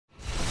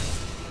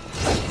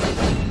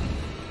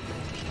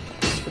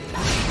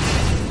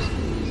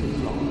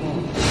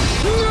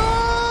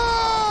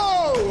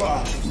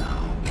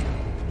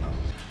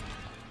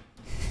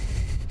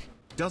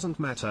doesn't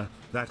matter,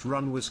 that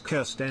run was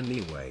cursed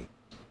anyway.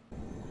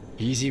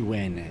 Easy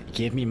win.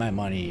 Give me my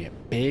money.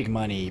 Big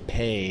money.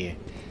 Pay.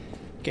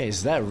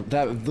 Guys,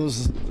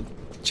 those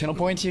channel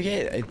points you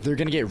get, they're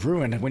gonna get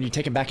ruined when you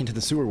take them back into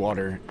the sewer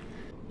water.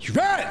 You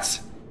rats!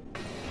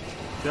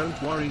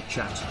 Don't worry,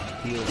 chat.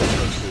 He'll be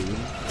so soon.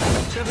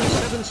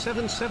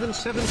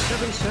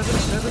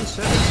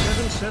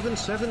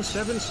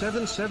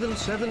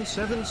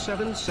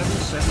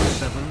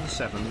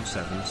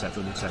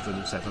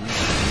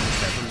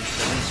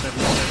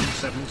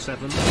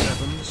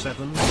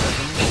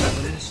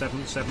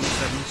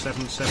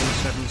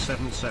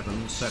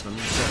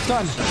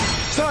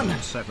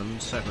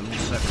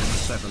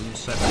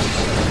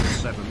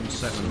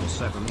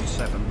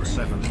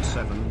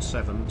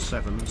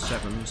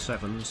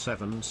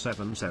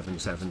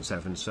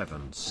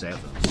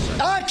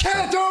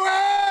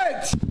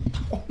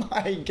 Oh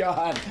my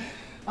god!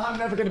 I'm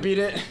never gonna beat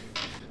it.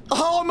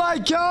 Oh my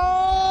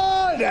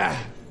god! I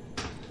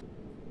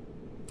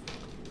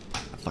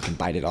fucking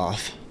bite it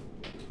off.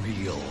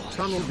 Real.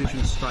 Tunnel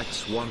vision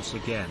strikes once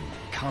again.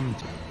 Come.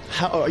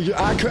 How?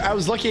 I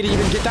was lucky to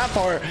even get that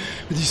far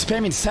with you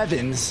spamming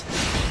sevens.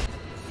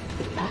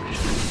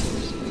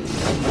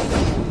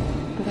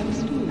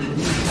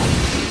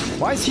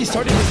 Why is he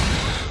starting his...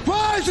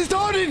 Why is he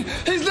starting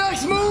his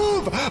next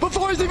move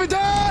before he's even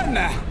done?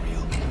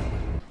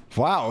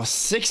 Wow,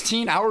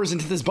 16 hours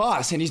into this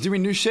boss and he's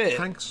doing new shit.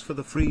 Thanks for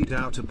the freed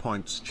outer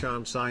points,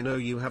 Chance. I know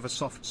you have a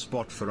soft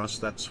spot for us,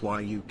 that's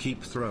why you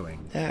keep throwing.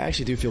 Yeah, I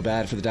actually do feel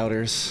bad for the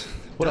doubters.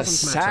 What a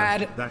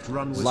sad that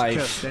run was life.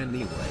 Cursed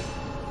anyway.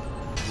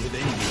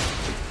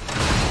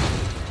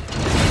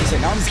 So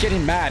now I'm just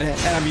getting mad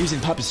and I'm using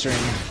puppet string.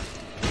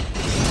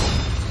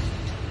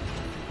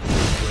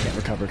 Can't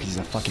recover because he's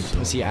a fucking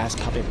pussy ass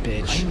puppet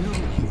bitch.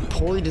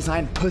 Poorly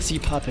designed pussy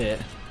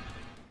puppet.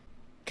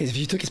 Because if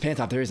you took his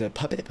pants off, there is a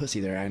puppet pussy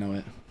there, I know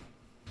it.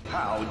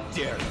 How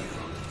dare you?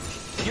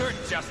 You're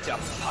just a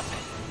puppet.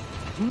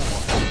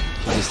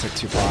 I just took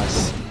 2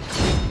 pots.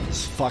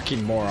 This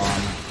fucking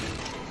moron.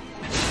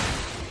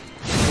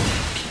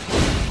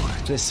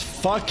 This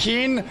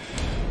fucking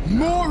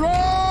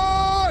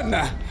moron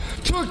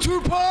took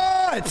 2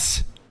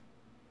 pots!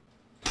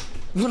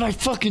 When I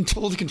fucking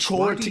told the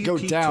controller to go down.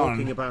 Why do you keep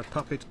talking about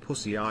puppet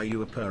pussy? Are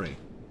you a purry?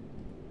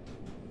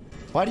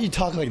 Why do you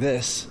talk like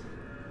this?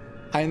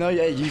 I know,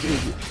 yeah,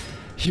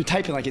 you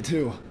typing like it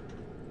too.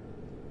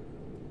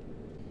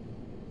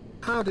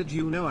 How did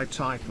you know I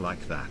type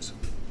like that?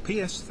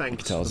 P.S.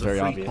 Thanks for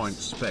the 3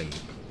 points, babe.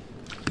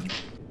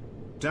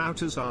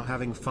 Doubters are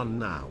having fun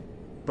now.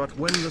 But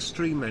when the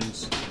stream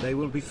ends, they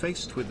will be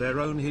faced with their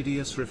own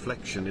hideous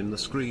reflection in the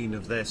screen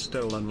of their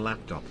stolen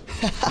laptop.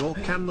 Nor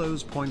can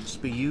those points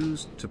be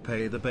used to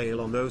pay the bail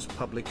on those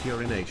public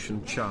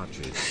urination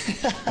charges.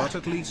 But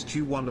at least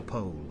you won a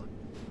poll.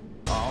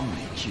 I'll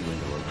make you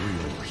into a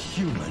real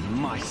human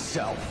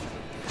myself.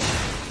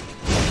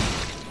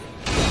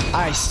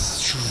 I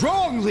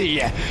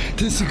strongly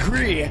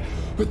disagree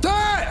with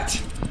that!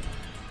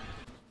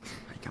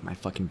 I got my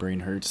fucking brain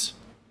hurts.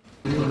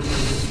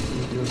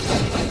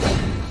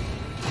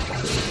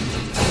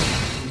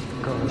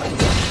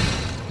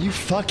 You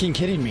fucking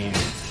kidding me?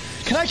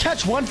 Can I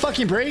catch one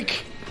fucking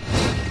break?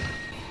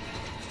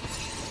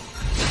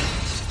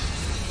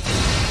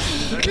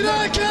 Can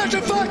I catch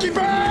a fucking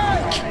break?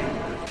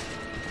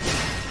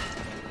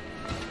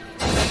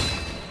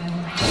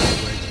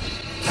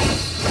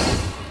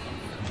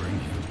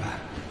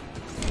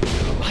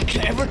 I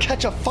can ever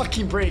catch a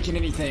fucking break in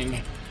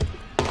anything.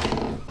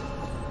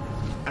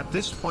 At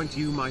this point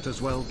you might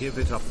as well give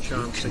it up,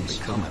 Chance. It's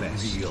the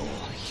best. Real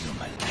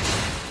human.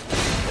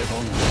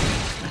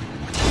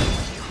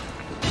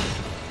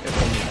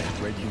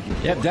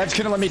 Yep, that's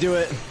gonna let me do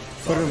it.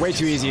 But it was way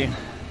too easy.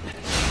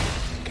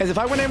 Guys, if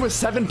I went in with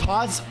 7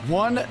 pots,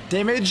 1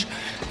 damage,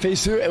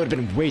 phase 2, it would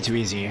have been way too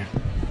easy.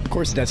 Of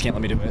course the devs can't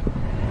let me do it.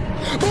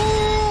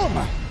 Boom!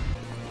 I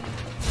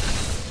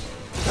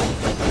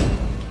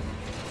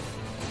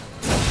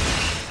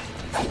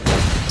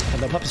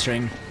have no puppet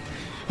string.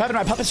 What happened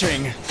to my puppet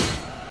string?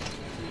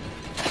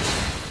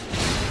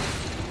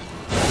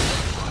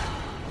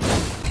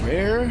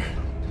 Where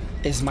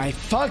is my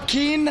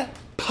fucking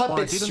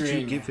puppet string? Why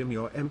didn't you give him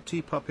your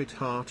empty puppet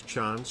heart,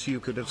 Chance? You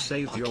could have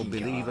saved your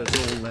believers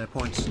all their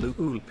points.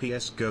 Lul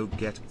PS go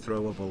get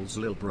throwables,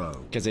 lil bro.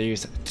 Because I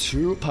used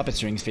 2 puppet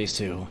strings phase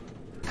 2.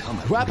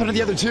 What happened to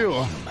the other 2?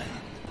 My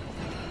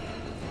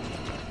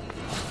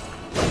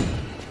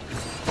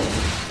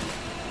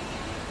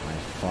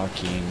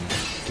fucking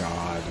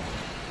god.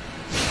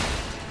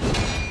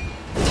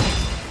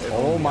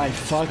 Oh my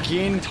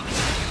fucking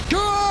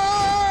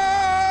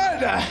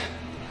god!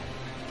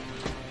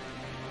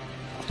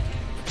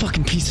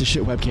 Fucking piece of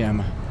shit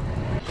webcam.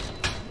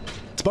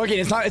 It's bugging,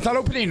 it's not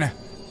opening.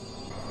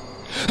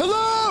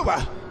 Hello!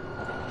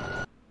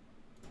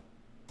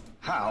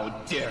 How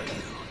dare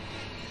you?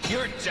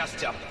 You're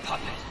just a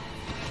puppet.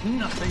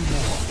 Nothing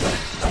more.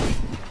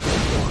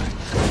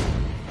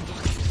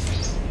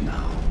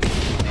 No.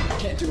 I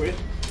can't do it.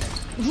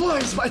 Why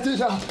is my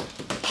dude up?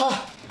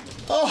 Ha!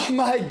 Oh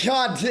my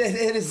god,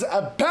 it is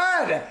a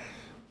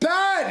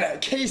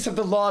bad case of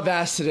the law of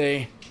ass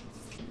today.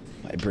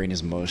 My brain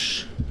is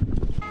mush.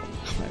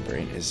 My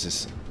brain is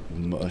just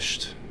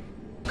mushed.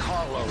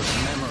 Carlo's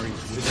memory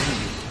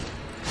within you.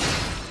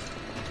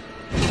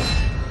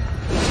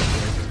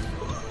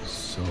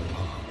 So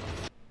long.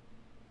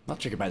 I'm not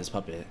triggered by this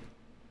puppet.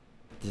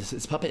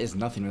 This puppet is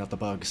nothing without the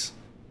bugs.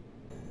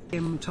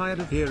 I'm tired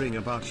of hearing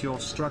about your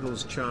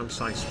struggles, Chance.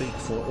 I speak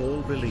for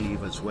all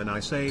believers when I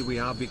say we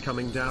are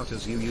becoming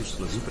doubters, you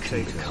useless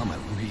potato. Become a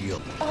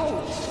real.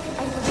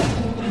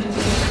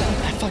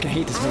 I fucking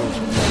hate this move.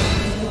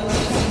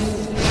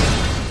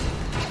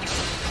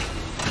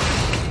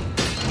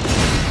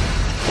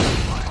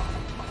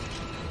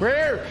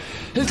 Where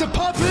is the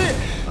puppet?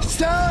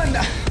 Son!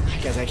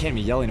 Guys, I can't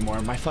even yell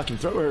anymore. My fucking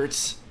throat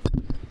hurts.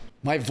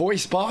 My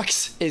voice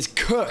box is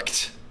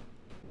cooked.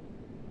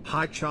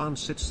 Hi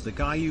Chance, it's the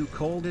guy you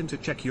called in to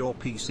check your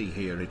PC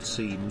here. It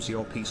seems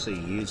your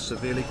PC is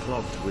severely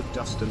clogged with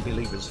dust and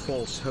believers'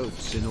 false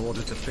hopes. In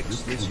order to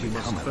fix this, you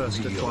must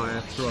first acquire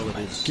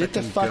throwable. Get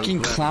the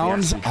fucking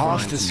clowns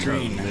off the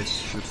screen. This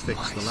should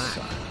fix the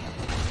lag.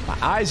 My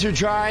eyes are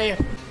dry.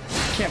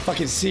 Can't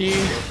fucking see.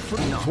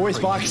 Voice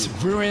box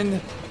ruined.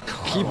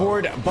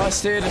 Keyboard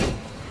busted.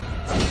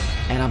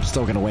 And I'm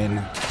still gonna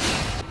win.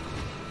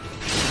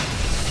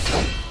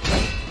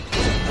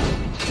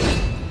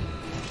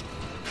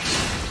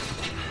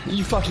 Are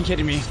you fucking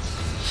kidding me?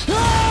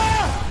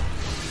 Ah!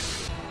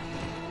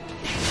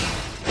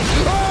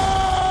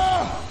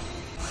 Ah!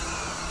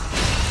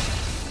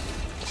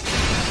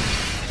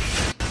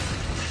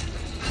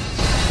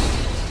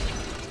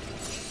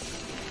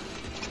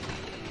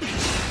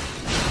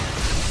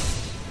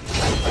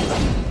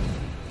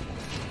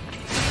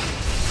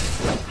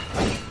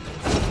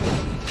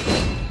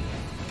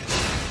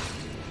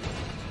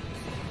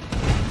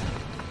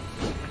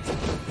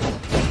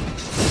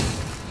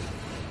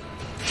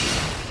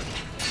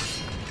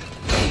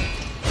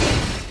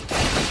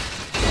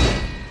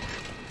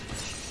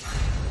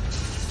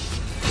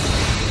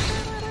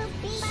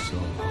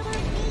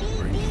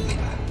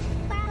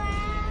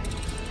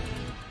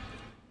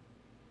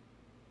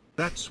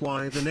 That's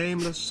why the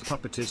nameless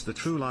puppet is the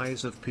true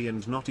lies of P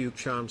and not you,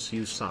 Chance.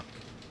 You suck.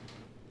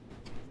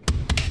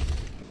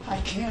 I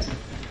can't.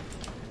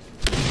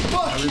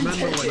 I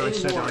remember when I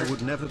said I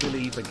would never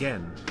believe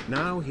again.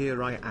 Now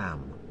here I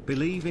am,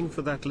 believing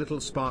for that little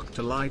spark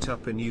to light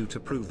up in you to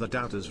prove the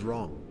doubters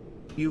wrong.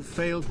 You've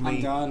failed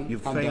me.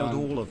 You've failed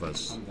all of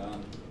us.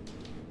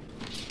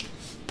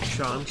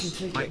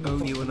 Chance, I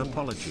owe you an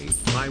apology.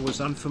 I was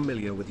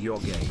unfamiliar with your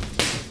game.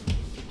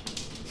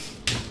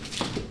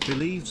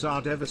 Believes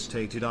are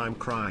devastated. I'm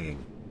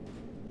crying.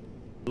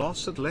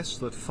 Loss at less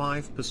than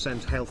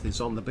 5% health is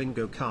on the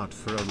bingo card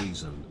for a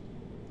reason.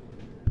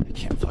 I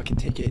can't fucking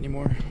take it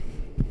anymore.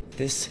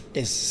 This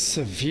is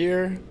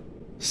severe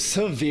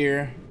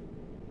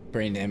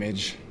brain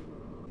damage.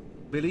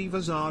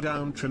 Believers are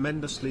down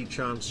tremendously.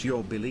 Chance,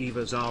 your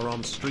believers are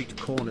on street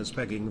corners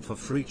begging for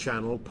free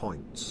channel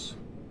points.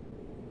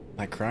 Am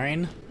I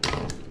crying?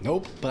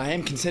 Nope, but I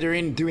am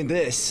considering doing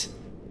this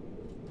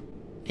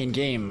in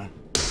game.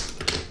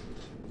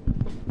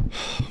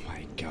 Oh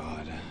my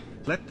god.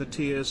 Let the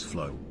tears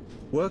flow.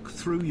 Work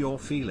through your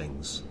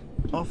feelings.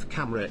 Off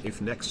camera if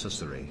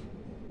necessary.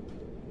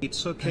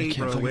 It's okay,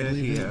 bro, we're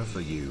here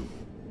for you.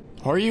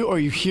 Are you, or are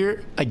you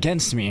here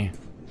against me?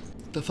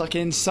 The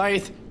fucking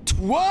scythe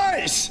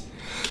twice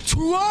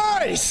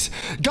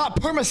got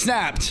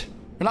perma-snapped.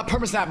 Or not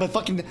perma-snapped, but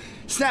fucking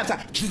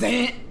snapped.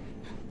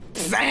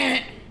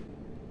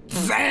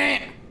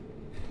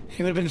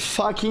 He would have been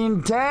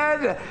fucking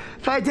dead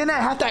if I didn't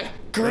have to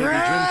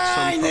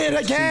grind it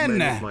again.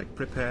 Might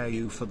prepare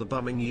you for the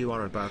bumming you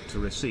are about to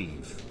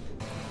receive.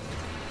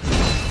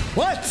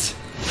 What?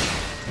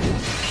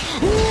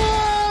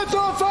 What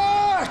the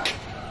fuck?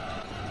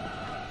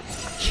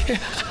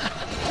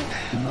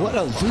 What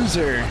a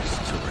loser.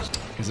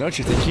 Because know what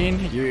you're thinking?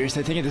 You're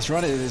thinking this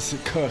run is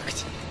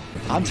cooked.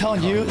 I'm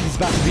telling you, this is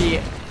about to be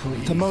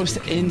the most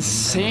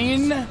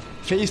insane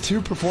Phase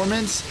 2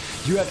 performance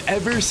you have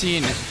ever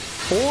seen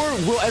or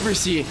will ever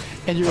see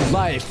in your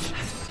life.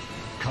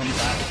 Come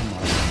back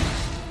tomorrow.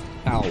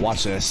 Now,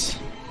 watch this.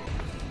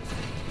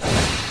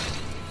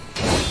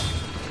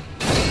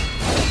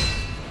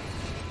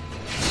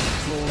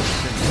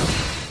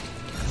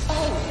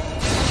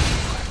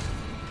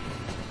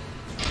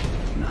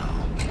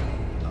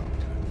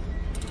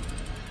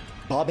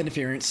 Bob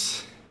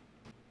interference.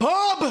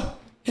 Bob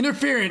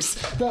interference.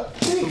 The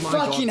big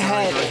fucking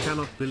head. I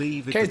cannot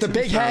believe it. Okay, the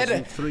big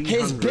head.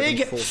 His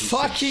big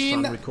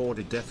fucking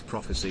unrecorded death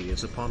prophecy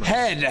is upon us.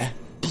 Head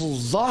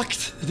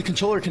blocked the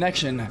controller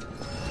connection.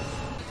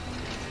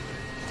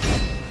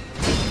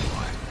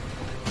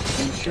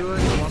 You sure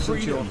it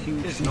wasn't your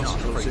huge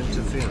nostrils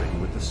interfering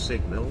with the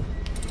signal?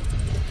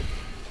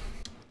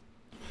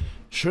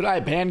 Should I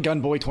ban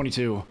Gunboy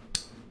 22?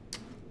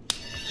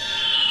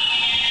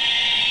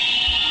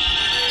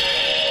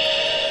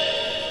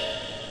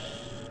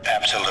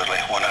 Absolutely,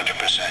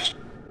 100%.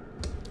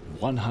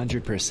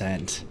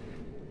 100%.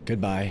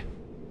 Goodbye.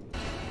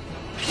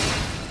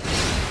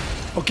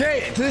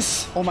 Okay,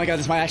 this... Oh my god,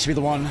 this might actually be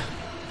the one.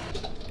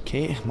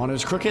 Okay,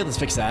 monitor's crooked. Let's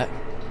fix that.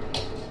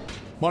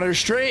 Monitor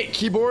straight.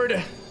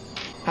 Keyboard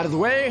out of the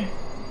way.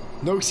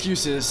 No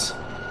excuses.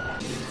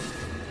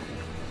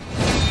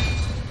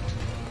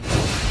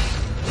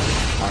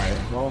 Alright,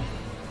 well...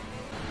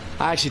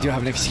 I actually do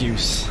have an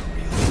excuse.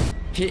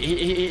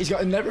 He's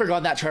never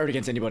gotten that tryhard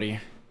against anybody.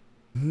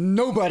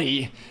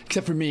 Nobody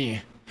except for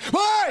me.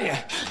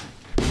 Why?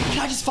 Can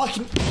I just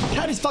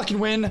fucking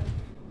win?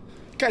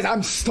 Guys,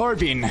 I'm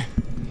starving.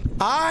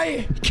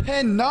 I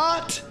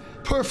cannot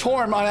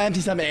perform on an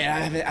empty stomach. I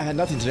had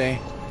nothing today.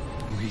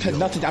 I had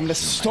nothing. I'm gonna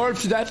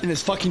starve to death in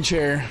this fucking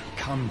chair.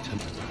 Come to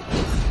me.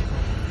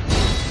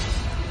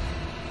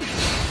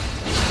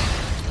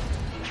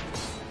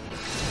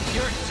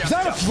 Is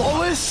that a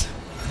flawless?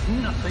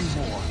 Nothing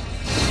more.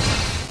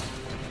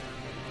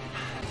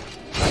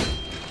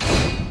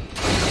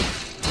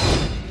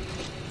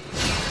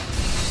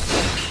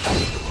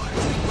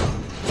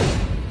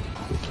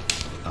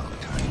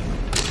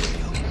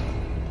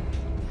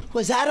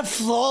 Was that a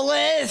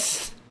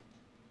flawless?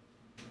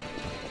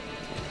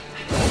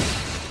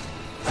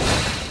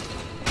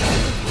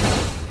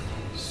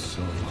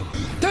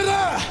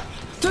 Ta-da!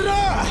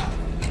 Ta-da!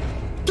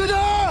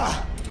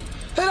 Ta-da!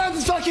 And I'm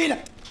just fucking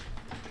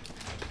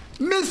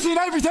missing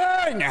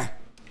everything!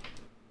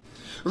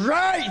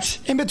 Right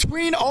in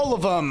between all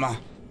of them. My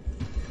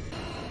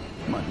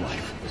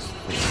life was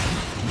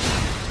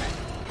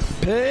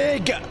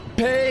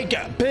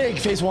Big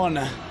phase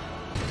one.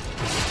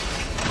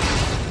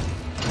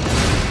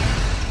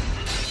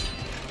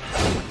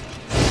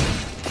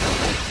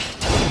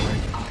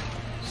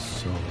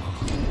 so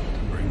long to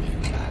bring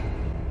you back.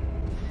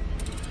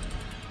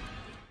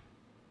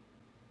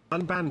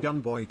 Unbanned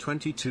Gunboy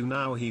 22.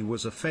 Now he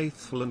was a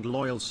faithful and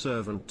loyal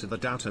servant to the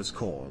Doubter's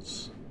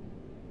cause.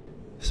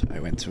 So I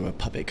went through a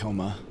puppet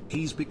coma.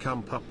 He's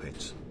become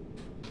puppet.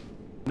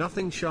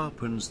 Nothing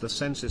sharpens the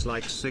senses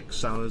like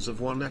 6 hours of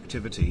one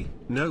activity,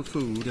 no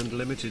food and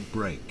limited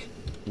break.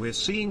 We're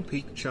seeing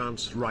peak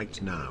chance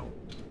right now.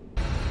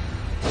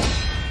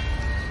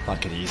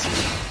 Fuck it easy.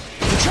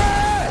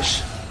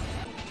 Trash!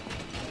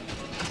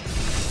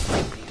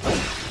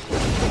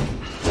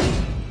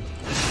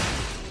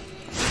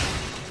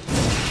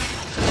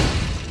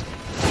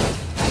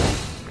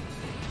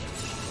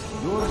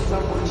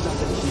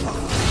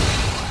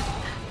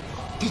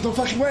 There's no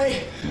fucking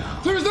way!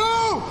 There's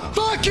no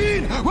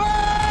fucking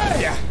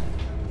way!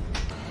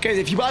 Guys,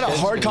 if you buy a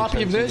hard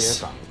copy of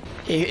this,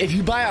 if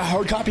you buy a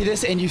hard copy of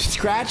this and you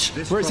scratch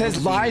where it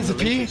says Lies of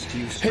P,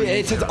 hey,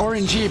 it says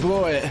RNG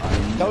below it.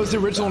 That was the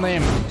original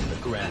name.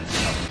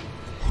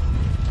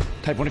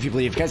 Type 1 if you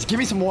believe. Guys, give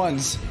me some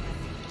ones.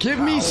 Give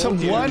me some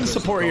one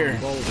support here.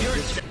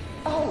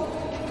 Oh,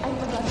 I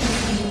forgot to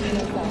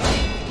introduce myself.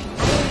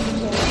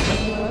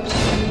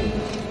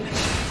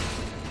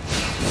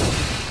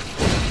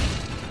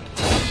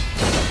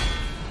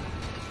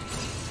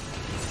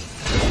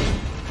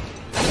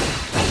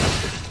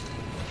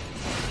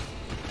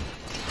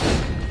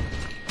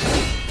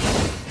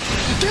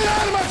 Get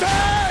out of my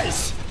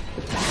face!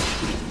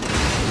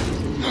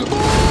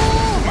 Boom!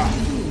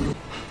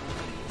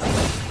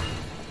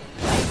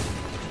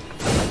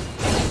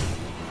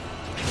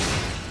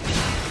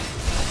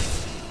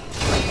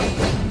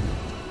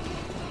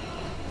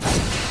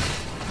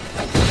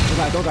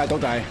 Don't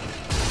die.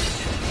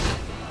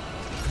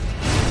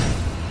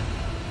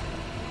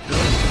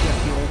 Don't forget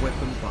your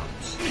weapon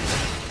butts.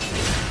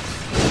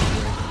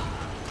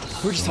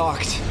 Who just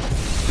talked?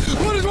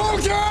 What is wrong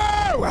with you?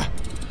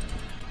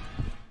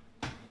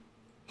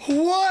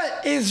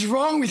 What is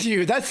wrong with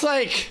you? That's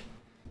like...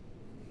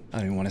 I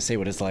don't even want to say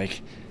what it's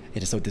like.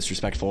 It is so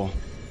disrespectful.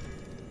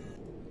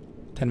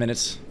 10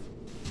 minutes.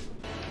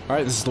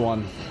 Alright, this is the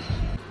one.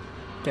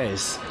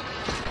 Guys,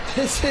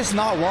 this is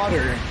not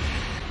water.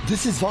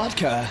 This is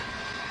vodka.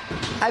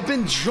 I've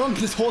been drunk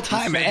this whole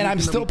time and I'm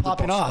still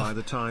popping off. By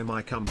the time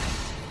I come.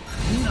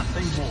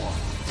 Nothing more.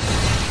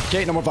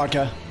 Okay, no more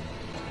vodka.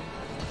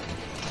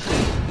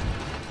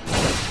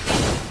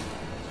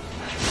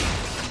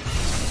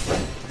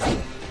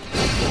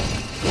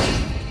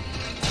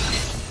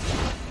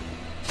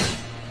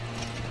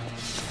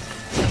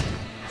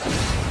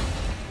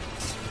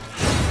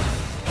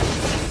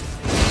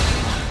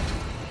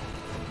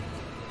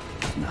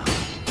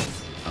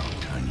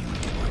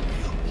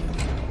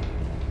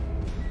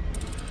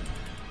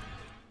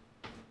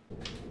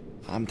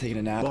 I'm taking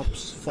a nap.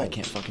 I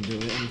can't fucking do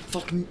it any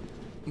fucking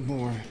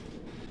more.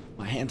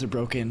 My hands are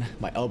broken.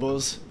 My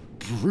elbows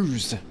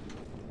bruised.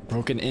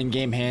 Broken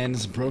in-game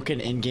hands. Broken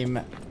in-game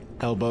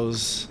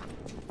elbows.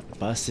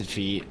 Busted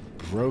feet.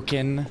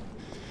 Broken.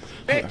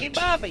 Ricky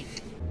Bobby!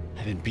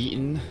 I've been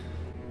beaten,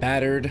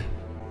 battered,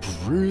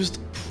 bruised,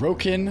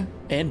 broken,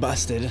 and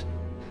busted.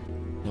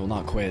 He will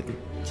not quit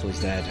until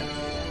he's dead.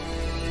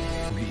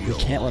 We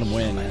can't let him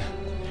win.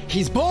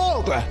 He's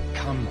bold!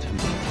 Come to me.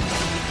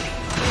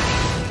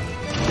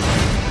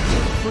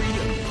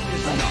 Freedom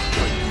is not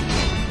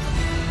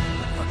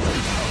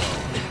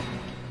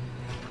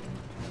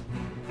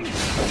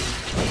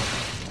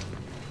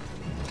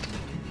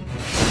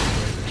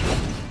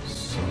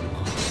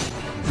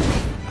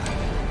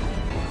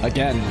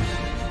Again.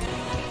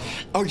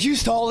 Are you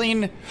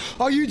stalling?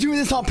 Are you doing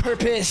this on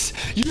purpose?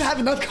 You have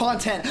enough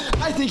content.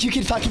 I think you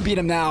can fucking beat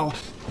him now.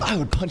 I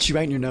would punch you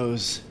right in your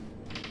nose.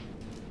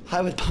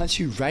 I would punch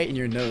you right in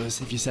your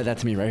nose if you said that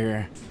to me right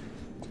here.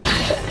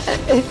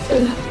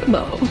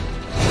 No.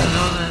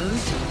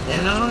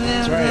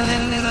 That's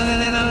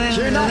right.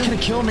 You're not gonna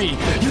kill me.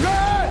 You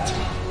got it!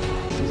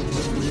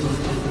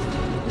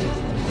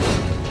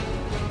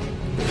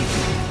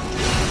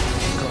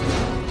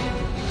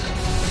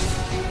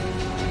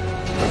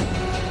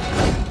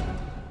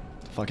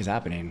 What the fuck is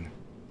happening?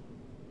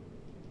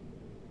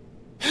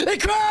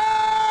 It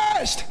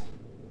crashed!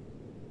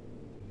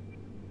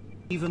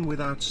 Even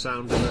without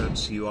sound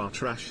alerts, you are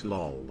trash,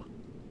 lol.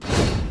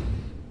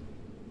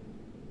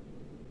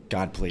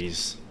 God,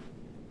 please.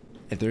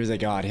 If there is a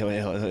God, he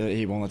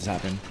won't let this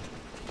happen.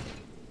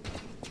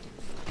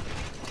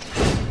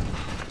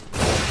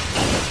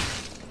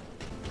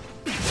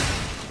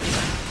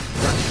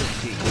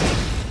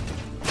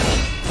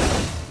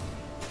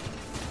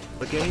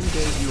 The game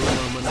gave you a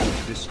moment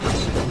to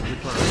discuss it with the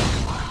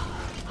players.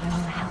 I will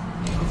help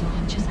as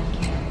much as I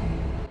can.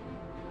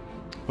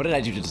 What did I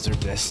do to deserve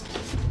this?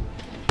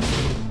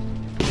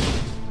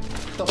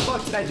 What the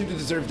fuck did I do to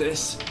deserve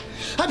this?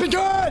 I've been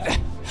good!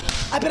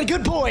 I've been a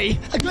good boy,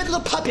 a good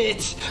little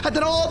puppet. I've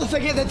done all the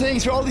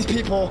things for all these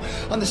people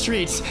on the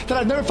streets that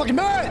I've never fucking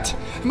met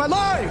in my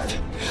life.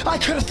 I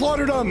could have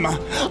slaughtered them.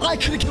 I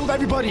could have killed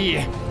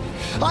everybody.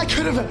 I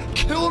could have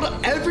killed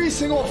every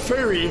single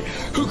furry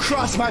who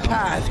crossed my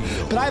path,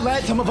 but I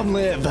let some of them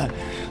live,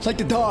 like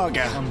the dog.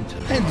 And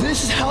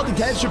this is how the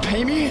devs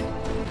repay me?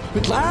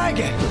 With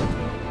lag?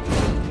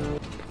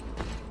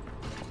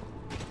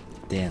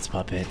 Dance,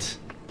 puppet.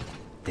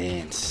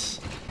 Dance.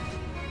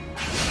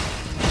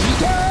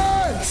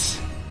 Dance!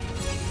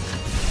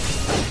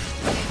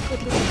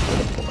 Good little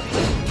boy.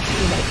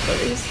 You like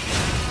furries?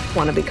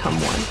 Want to become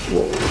one?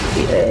 Whoa,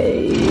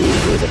 yay!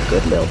 He was a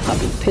good little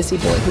puppy. Pissy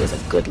boy who was a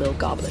good little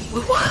goblin.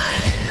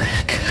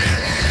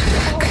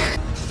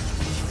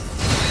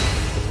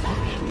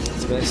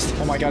 It's missed.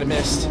 Oh my god, it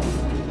missed.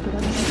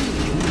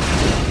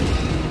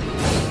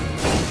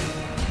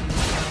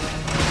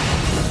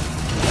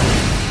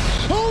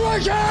 Oh my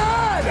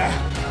god!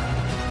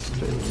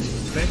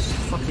 Best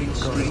fucking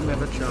stream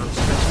ever chance,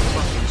 best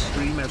fucking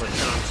stream ever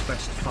chance,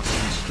 best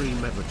fucking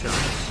stream ever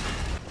chance.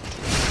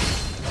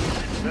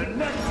 The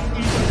next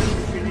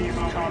evolution is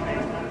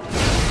coming.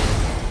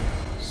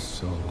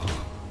 So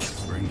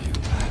bring you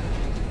back.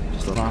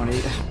 Just don't know how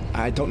many.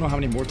 I don't know how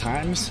many more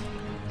times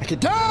I could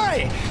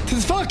die to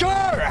this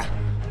fucker!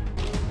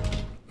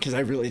 Because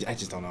I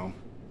just don't know.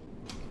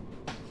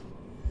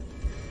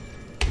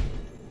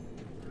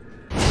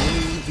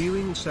 Room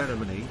viewing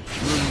ceremony,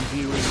 room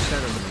viewing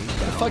ceremony.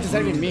 What the fuck does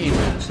that even mean?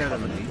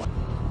 Ceremony.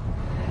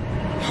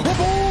 A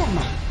boom!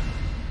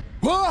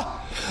 What?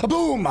 A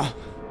boom!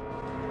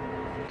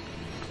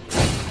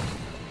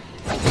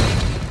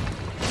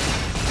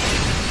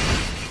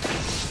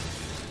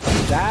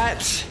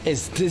 That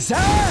is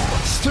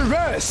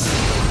disastrous!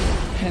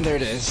 And there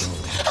it is.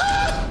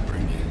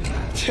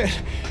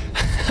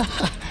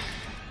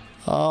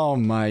 Oh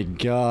my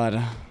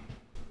god.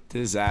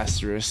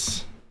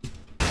 Disastrous.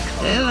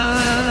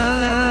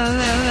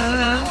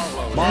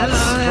 Mods,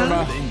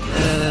 Burma.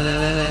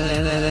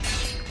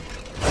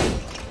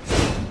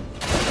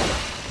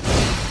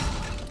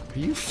 Are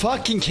you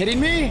fucking kidding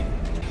me?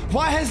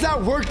 Why has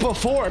that worked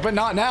before, but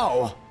not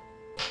now?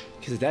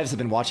 Because the devs have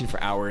been watching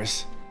for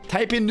hours.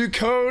 Type in new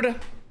code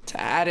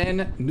to add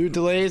in new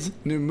delays,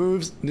 new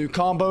moves, new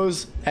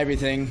combos,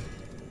 everything.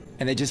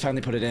 And they just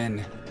finally put it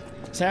in.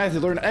 So I have to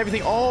learn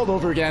everything all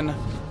over again.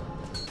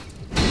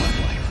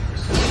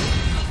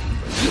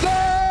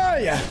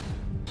 Die!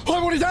 I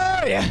want to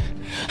die!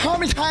 How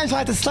many times do I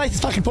have to slice his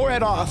fucking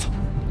forehead off?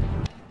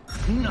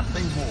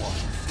 Nothing more.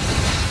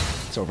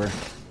 It's over.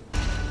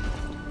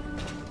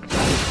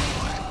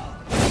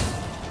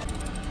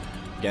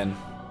 Again.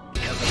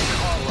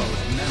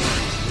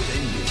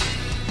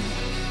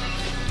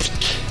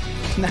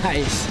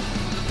 Nice.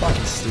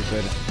 Fucking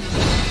stupid.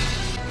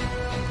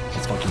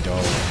 Let's fucking go.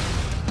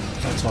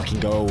 Let's fucking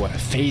go.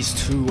 Phase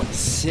 2,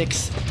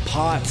 6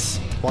 pots.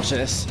 Watch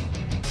this.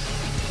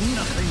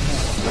 Nothing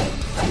more.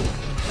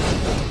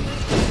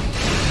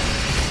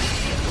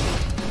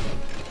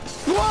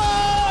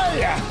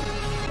 Why?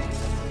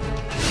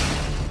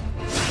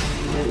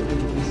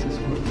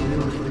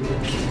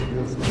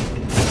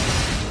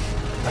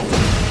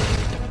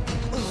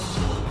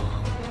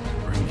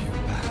 Bring you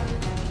back.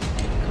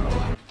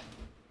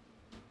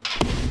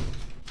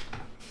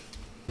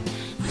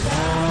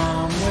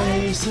 Dumb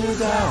ways to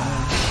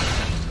die.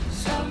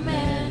 So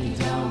many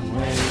dumb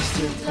ways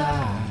to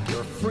die.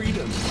 Your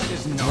freedom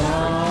is not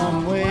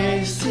Dumb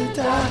ways to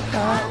die.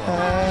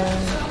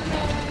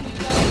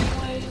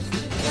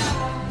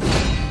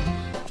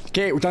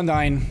 Okay, we're done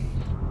dying.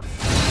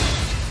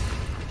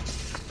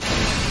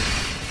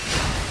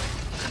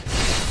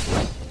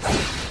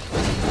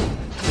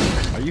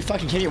 Are you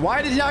fucking kidding me?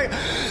 Why did he not?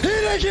 He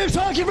didn't keep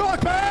talking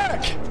rock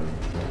back!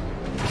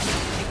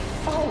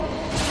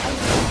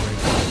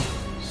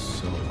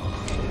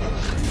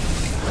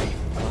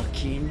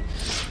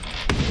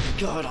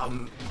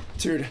 god,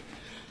 dude.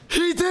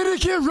 He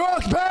didn't get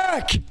rocked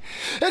back!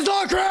 It's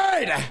not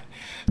great!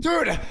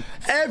 Dude,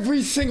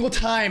 every single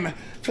time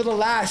for the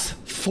last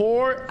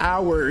 4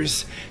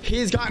 hours,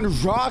 he's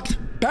gotten rocked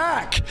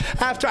back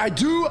after I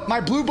do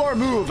my blue bar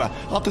move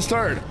off the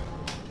start.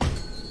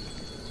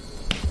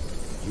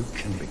 You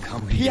can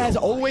become. He has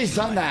always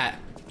done that.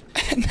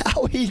 And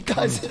now he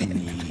does it.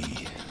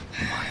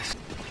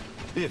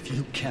 If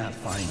you can't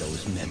find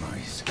those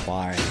memories,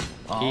 Why?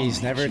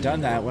 He's never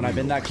done that when I've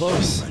been that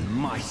close.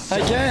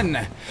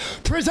 Again!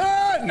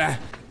 Prison!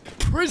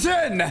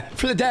 Prison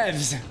for the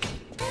devs!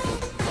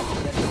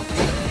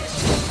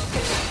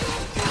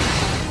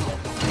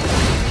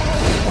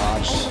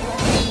 Watch.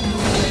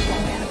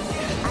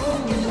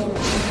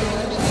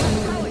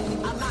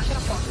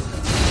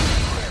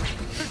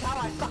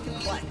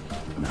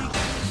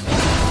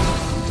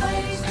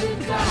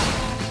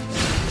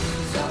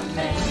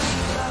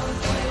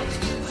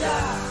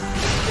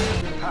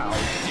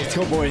 Let's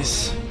go,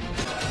 boys.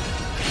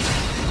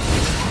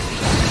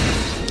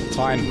 It's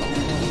fine.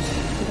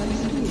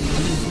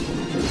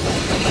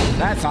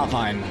 That's not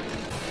fine.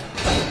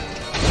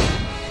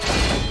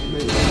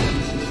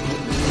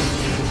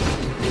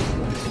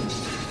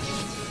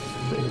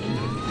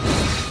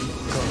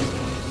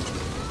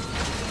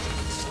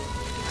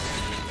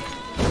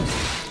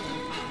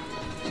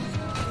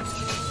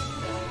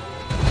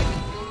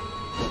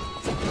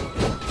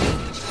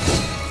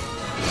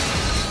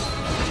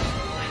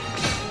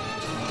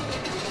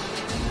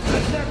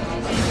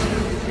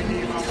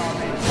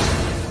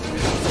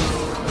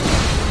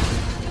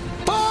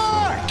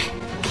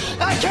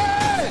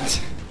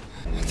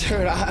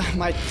 Dude,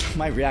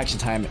 my reaction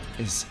time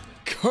is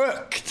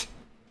cooked.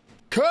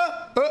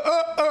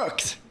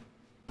 Cooked.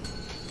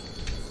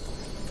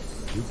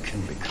 you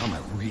can become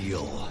a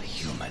real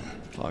human.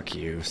 Fuck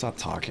you. Stop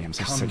talking. I'm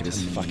so sick of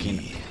this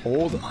fucking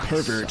old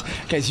pervert.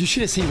 Guys, you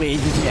should have seen what he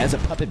did to me as a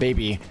puppet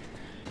baby.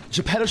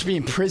 Geppetto should be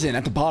in prison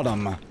at the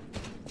bottom.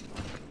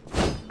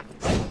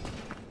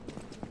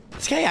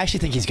 This guy actually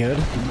think he's good?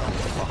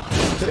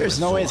 There's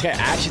no way this guy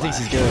actually thinks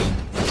he's good.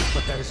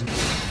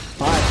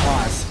 5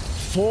 pots.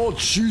 Full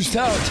juiced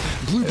out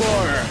blue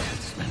bar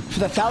for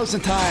the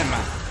 1000th time.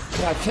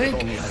 But I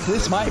think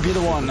this might be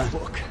the one.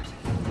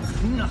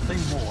 Nothing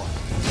more.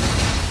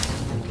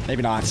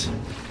 Maybe not.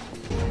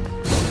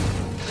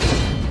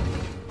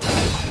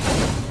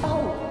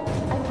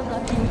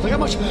 Look how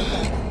much.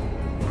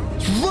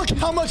 Look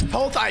how much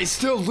health I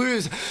still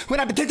lose when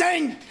I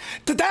da-dang!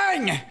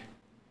 Da-dang!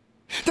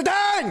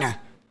 Da-dang!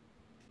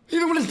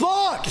 Even when it's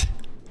blocked!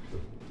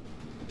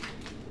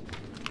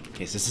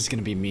 Okay, so this is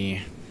gonna be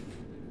me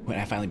when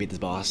I finally beat this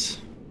boss.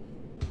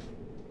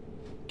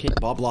 Okay,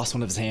 Bob lost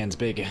one of his hands,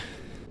 big.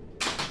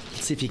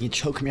 Let's see if he can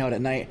choke me out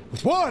at night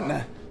with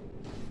one!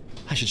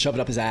 I should shove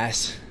it up his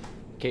ass.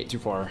 Okay, too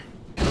far.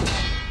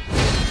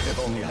 If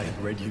only I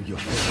had read you your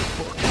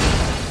favorite book.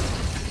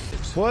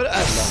 What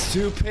a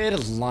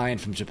stupid line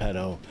from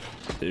Geppetto.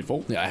 If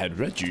only I had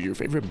read you your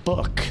favorite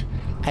book.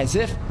 As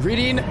if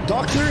reading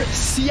Dr.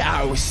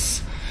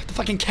 Seuss, the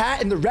fucking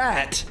cat and the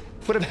rat,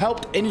 would have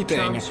helped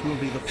anything.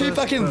 He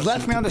fucking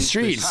left me on the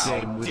streets.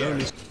 The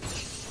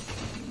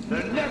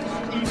next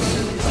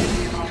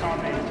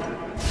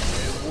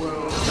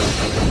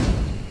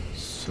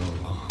So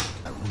long.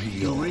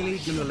 You really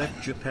gonna let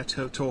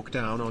Geppetto talk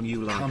down on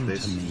you like Come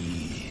this? to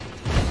me.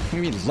 What do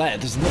you mean let?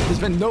 There's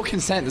been no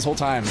consent this whole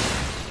time.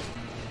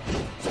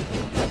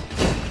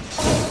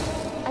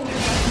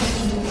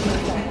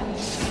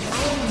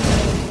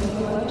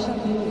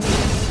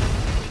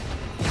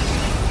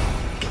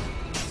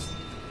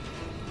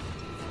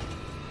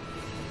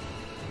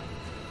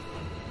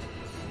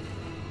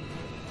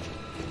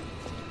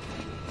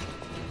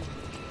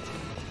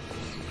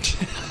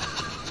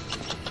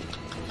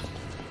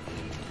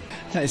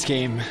 Nice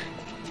game.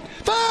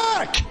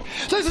 Fuck!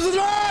 This is the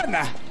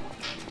run!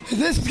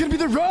 This is gonna be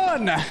the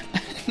run!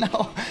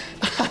 No,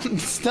 I'm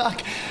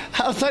stuck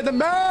outside the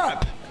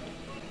map!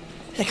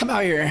 Hey, come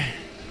out here.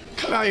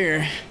 Come out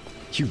here.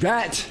 You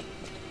rat!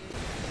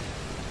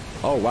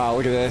 Oh wow,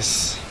 look at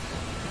this.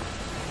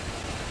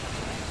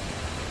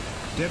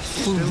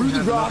 Through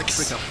the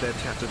rocks! Up their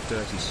tattered,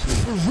 dirty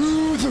suit.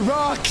 Through the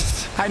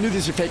rocks! I knew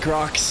these were fake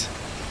rocks.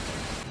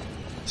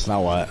 So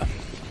now what?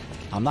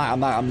 I'm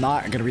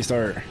not gonna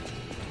restart.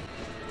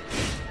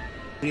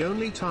 The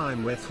only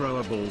time where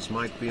throwables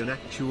might be an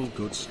actual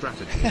good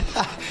strategy.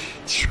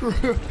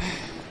 True.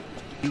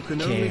 You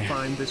can only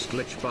find this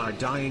glitch by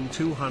dying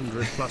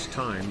 200 plus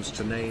times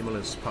to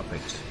Nameless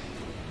Puppet.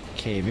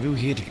 Okay, maybe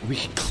we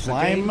could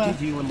climb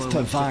Give you a moment the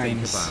to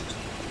vines. think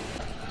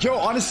about. Yo,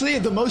 honestly,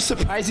 the most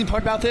surprising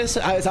part about this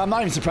is I'm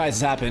not even surprised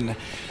this happened.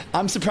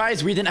 I'm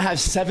surprised we didn't have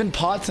 7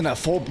 pots and a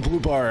full blue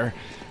bar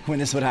when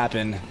this would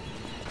happen.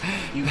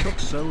 You took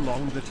so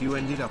long that you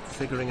ended up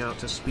figuring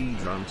out a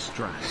speedrun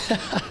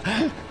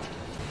strat.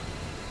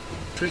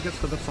 Trigger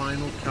for the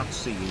final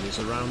cutscene is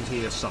around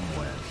here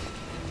somewhere.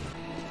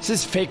 This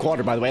is fake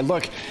water, by the way.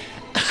 Look,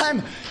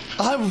 I'm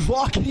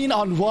walking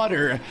on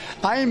water.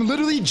 I am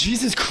literally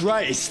Jesus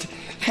Christ,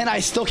 and I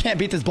still can't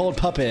beat this bold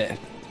puppet.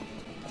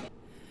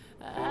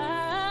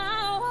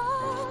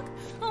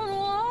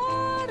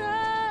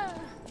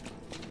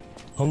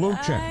 Hello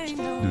chat.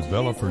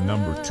 Developer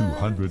number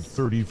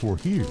 234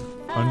 here.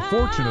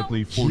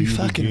 Unfortunately for you,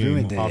 the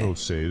game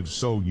autosaves,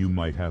 so you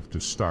might have to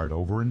start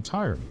over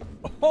entirely.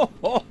 Ho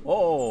ho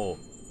ho!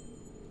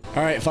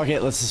 Alright, fuck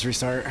it, let's just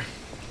restart.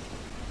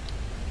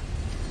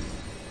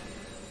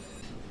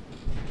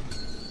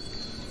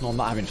 No, I'm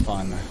not having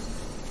fun.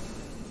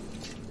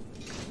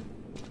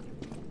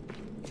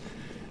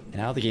 And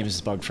now the game is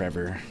just bugged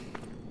forever.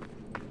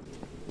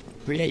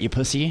 Where you at, you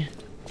pussy?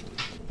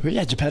 Where you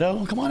at,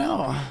 Geppetto? Come on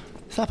out.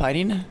 Stop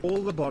hiding.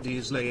 All the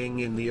bodies laying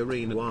in the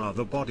arena are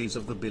the bodies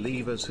of the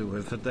believers who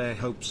have had their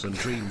hopes and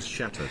dreams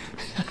shattered.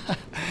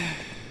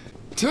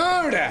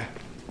 Dude!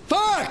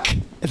 Fuck!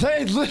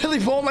 They literally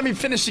won't let me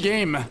finish the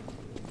game.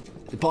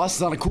 The boss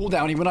is on a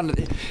cooldown.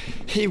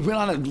 He went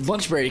on a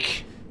lunch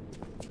break.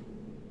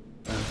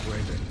 I've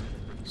waited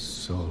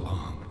so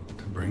long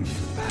to bring you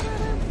back.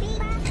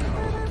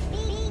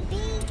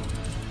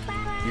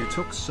 You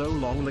took so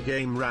long the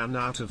game ran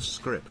out of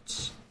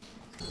scripts.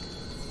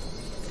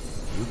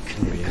 You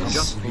can become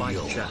Just real. like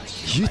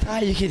chat. You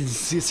thought you could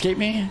escape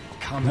me?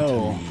 Come No.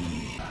 to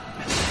me.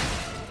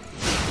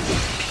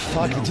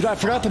 Fuck, dude, I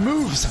forgot the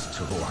moves.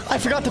 I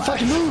forgot the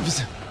fucking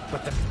moves.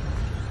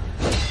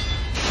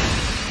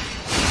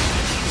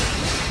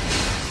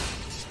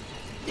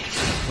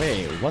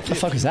 Wait, what the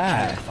fuck is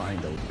that?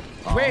 Find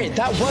a Wait,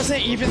 that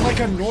wasn't even like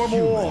a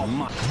normal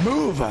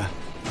move.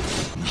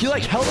 He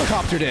like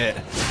helicoptered it.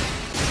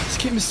 This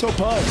game is so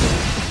bugged.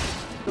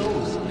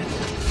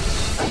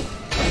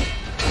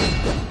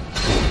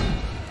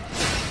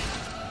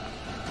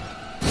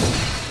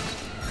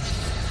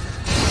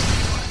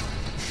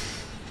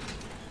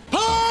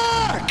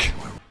 Fuck!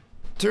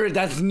 Dude,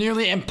 that's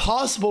nearly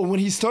impossible when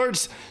he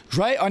starts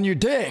right on your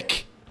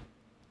dick.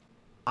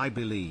 I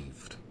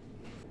believed.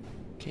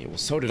 Okay, well,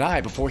 so did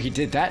I before he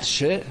did that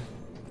shit.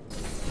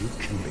 You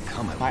can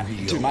become a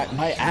real. Dude,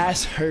 my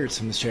ass hurts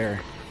from this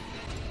chair.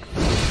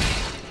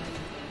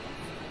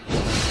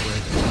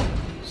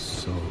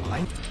 So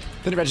long.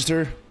 Did it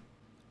register?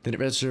 Did it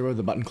register with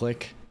the button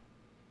click?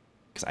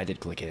 Because I did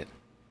click it.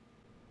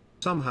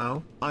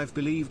 Somehow, I've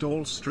believed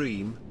all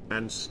stream,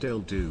 and still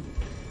do.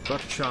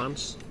 But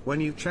Chance,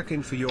 when you check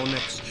in for your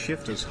next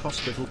shift as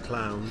hospital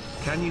clown,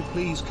 can you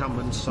please come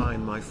and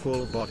sign my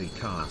full body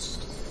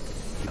cast?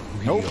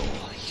 Nope.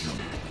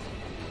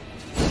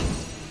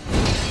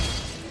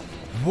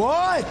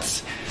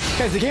 What?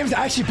 Guys, the game's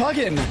actually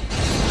bugging.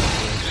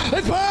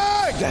 It's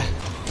bugged!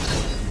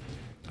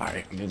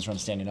 Alright, I'm gonna run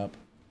standing up.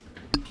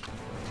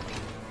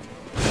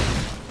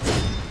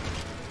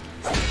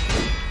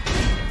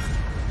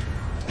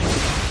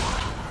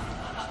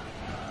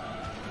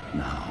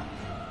 Now.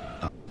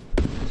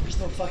 There's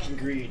no fucking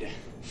greed.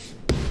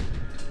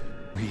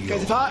 Real.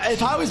 Guys,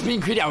 if I was being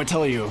greedy, I would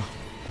tell you.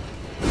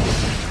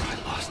 I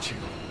lost you.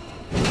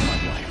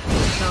 My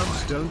life.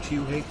 Chance, don't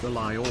you hate the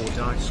lie or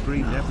die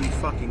screen every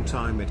fucking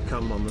time it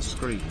come on the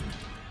screen?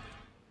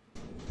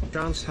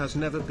 Chance has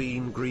never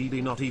been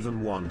greedy, not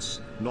even once,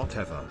 not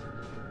ever.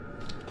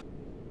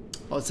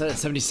 Oh, it's at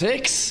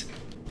 76?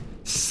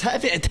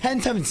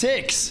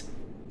 10-7-6.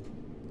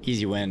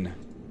 Easy win.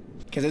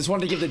 Because I just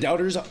wanted to give the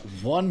doubters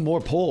one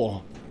more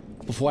pull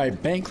before I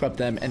bankrupt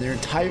them and their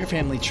entire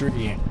family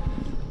tree.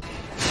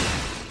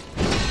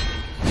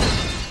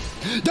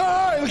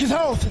 Die! Look at his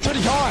health! It's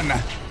already gone!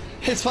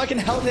 His fucking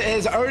health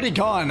is already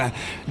gone.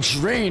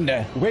 Drained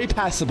way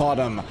past the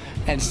bottom.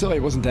 And still he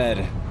wasn't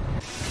dead.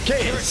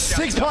 Okay,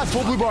 6 pots,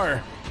 full blue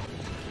bar.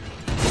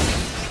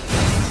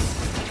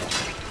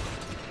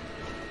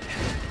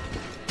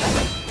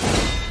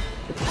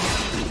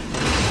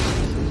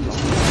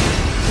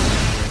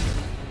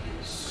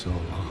 So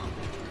long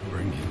to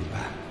bring you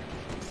back.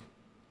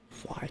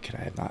 Why could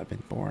I have not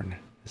been born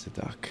as a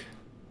duck?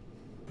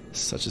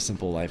 Such a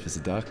simple life as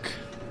a duck.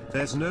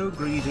 There's no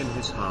greed in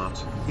his heart,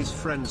 his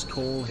friends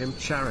call him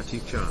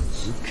Charity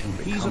Chance.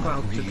 He's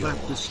about to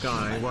clap the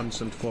sky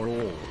once and for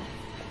all.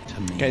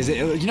 Guys,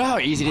 you know how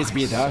easy it is to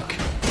be a duck?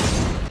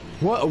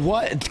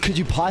 What could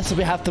you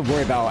possibly have to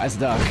worry about as a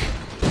duck?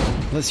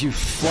 Unless you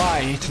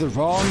fly to the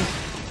wrong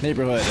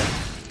neighborhood.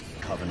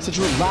 Such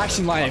a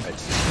relaxing life.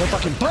 No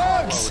fucking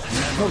bugs!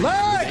 No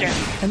lag!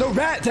 And no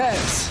rat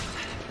deaths!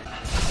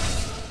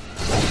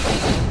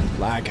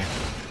 Lag.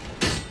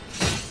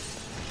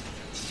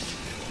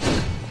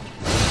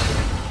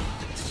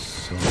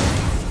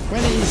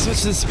 When did he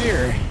switch to the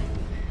spear?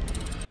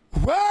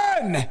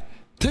 When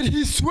did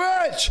he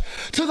switch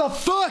to the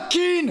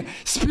fucking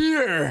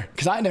spear?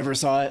 Because I never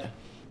saw it.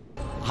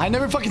 I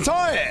never fucking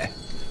saw it.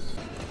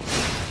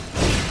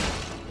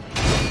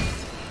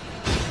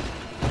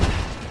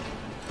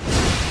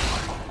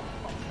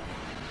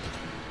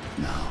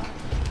 No.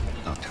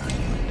 I'll turn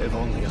you. If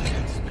only I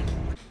could.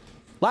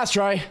 Last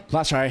try.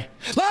 Last try.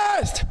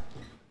 Last!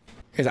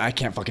 Because I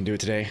can't fucking do it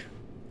today.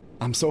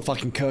 I'm so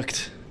fucking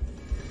cooked.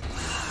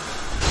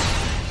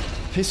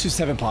 Phase 2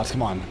 7 pots,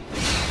 come on.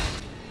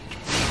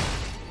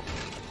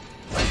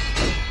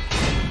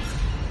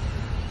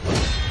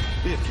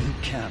 If you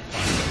can't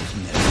find those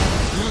men,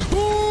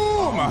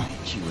 Boom! I'll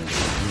make you into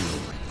real.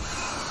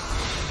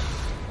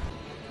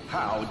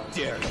 How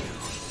dare you?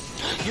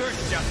 You're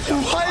just a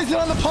Why is it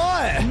on the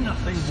pot?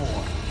 nothing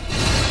more.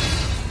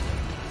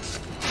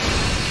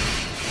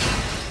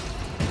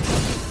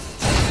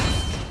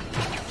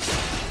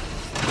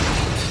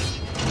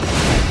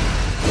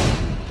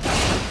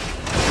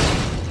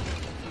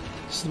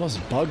 This is the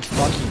most bugged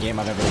fucking game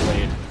I've ever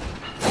played.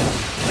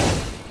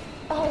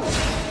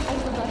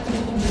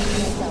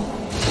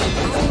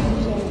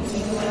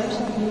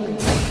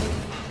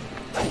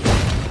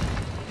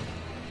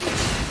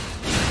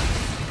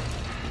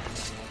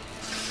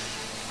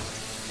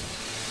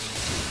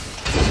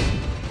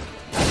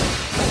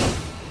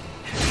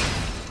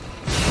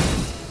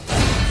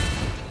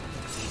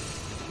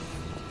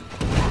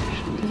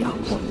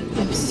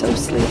 I'm so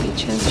sleepy.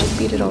 Chance just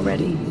beat it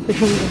already. But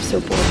really, I'm so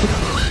bored.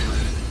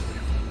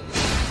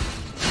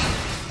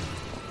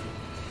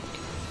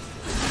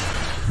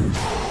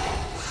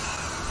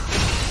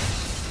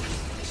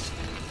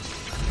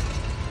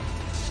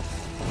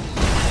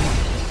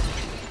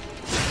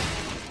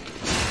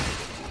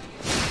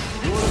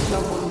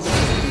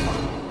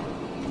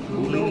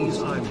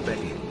 Please, I'm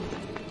begging.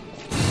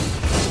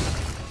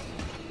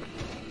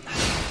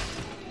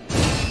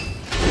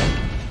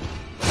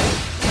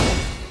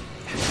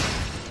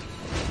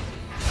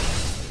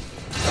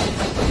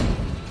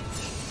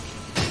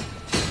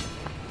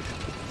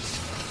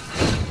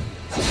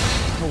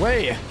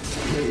 Away!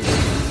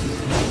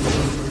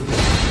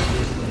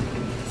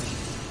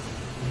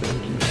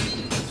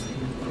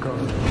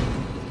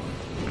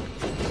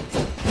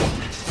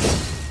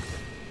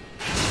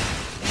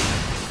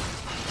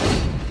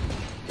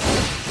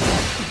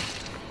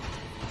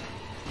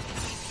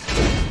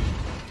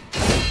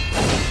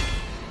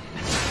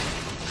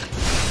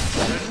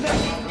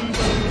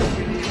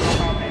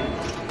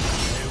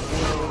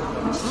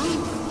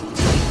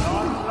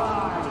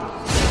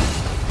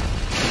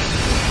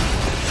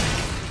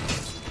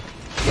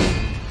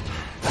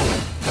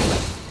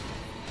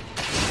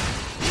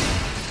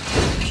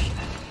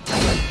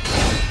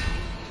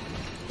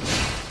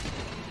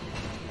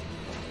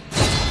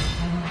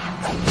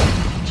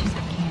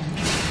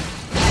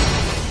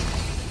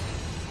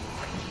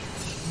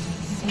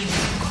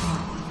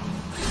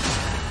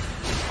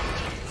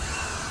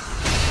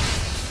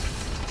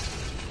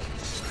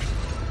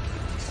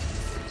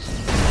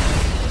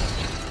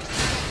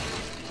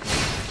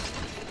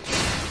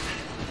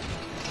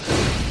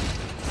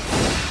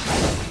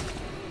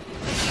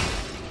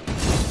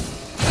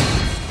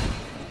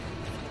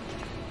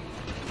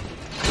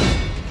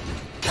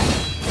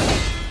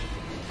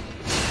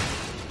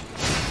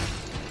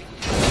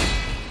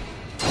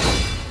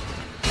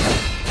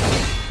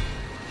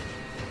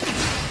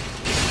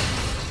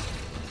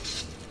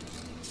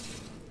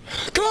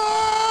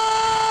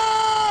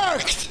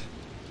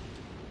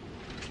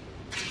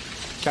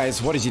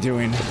 Guys, what is he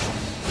doing?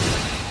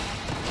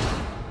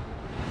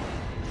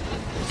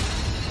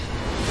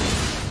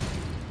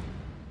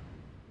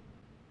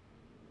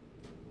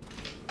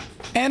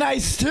 And I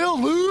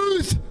still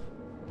lose?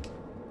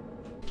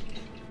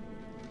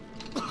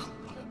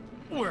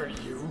 Were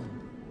you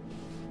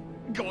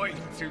going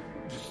to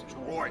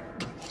destroy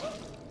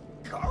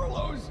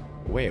Carlos?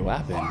 Wait, what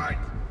happened? Heart?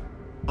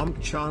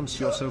 Chance,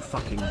 you're so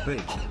fucking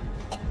big.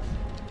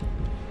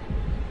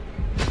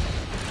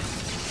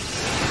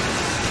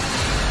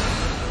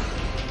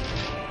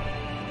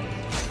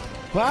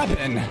 What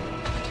happened?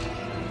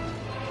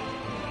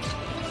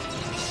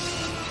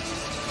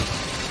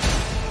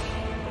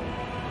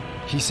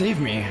 He saved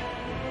me.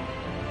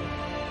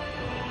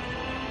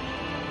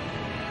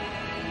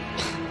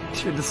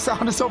 Dude, the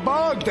sound is so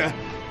bugged. Give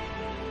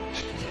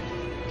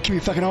me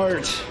a fucking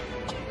heart.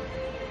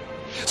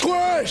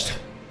 Squished!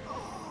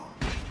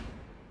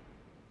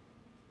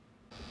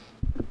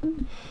 Oh my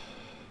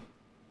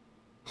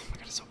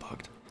god, it's so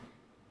bugged.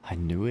 I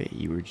knew it.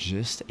 You were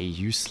just a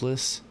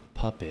useless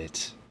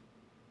puppet.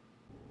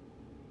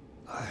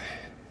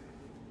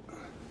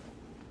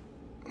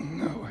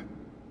 No.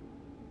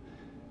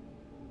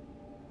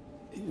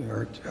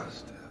 You're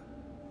just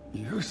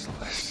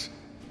useless.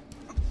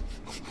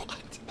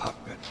 What?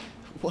 Puppet.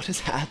 What is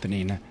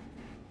happening?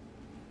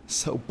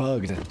 So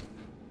bugged.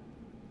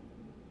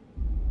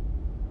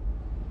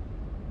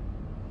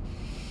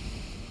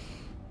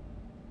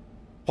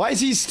 Why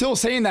is he still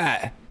saying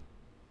that?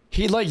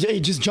 He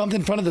just jumped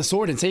in front of the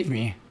sword and saved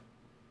me.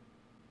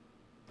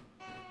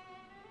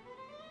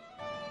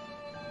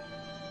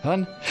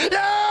 Hun?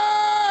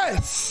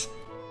 Yes!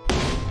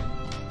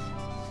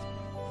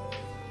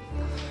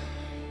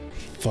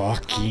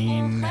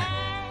 Fucking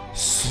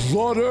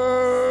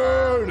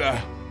slaughtered!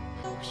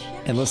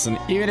 And listen,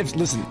 even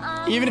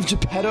if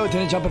Geppetto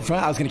didn't jump in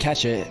front, I was gonna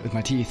catch it with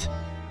my teeth.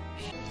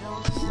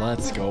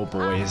 Let's go,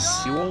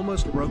 boys. You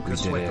almost broke a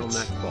sweat it. on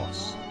that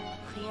boss.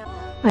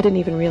 I didn't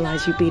even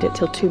realize you beat it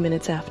till 2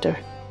 minutes after.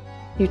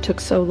 You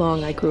took so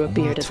long I grew a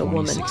beard as a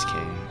woman.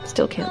 26K.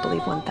 Still can't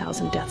believe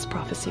 1,000 deaths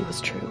prophecy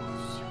was true.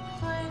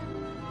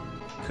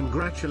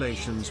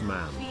 Congratulations,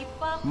 man.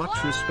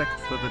 Much respect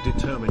for the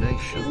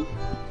determination.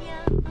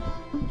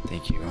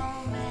 Thank you.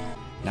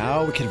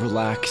 Now we can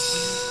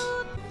relax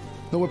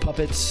No more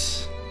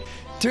puppets.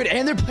 Dude,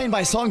 and they're playing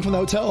my song from the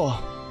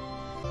hotel.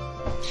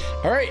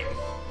 All right,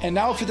 and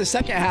now for the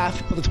second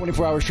half of the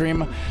 24-hour stream.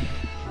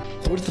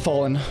 Lord of the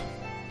Fallen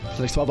for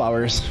the next 12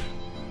 hours.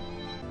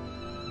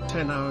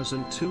 10 hours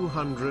and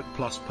 200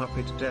 plus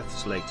puppet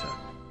deaths later.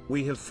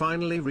 We have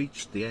finally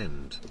reached the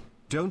end.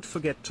 Don't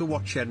forget to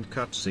watch end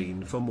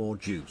cutscene for more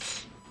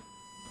juice.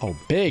 Oh,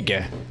 big.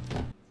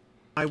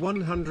 I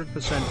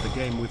 100% the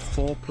game with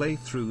 4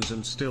 playthroughs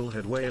and still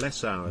had way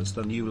less hours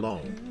than you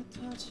long.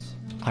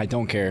 I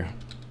don't care.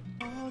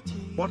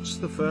 What's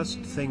the first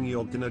thing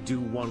you're gonna do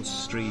once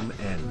stream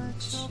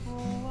ends?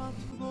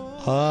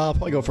 I'll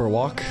probably go for a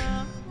walk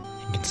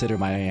and consider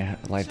my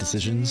life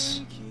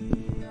decisions.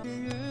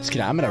 Just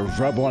kidding, I'm gonna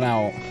rub one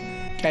out.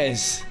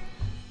 Guys,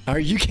 are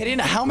you kidding?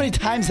 How many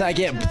times did I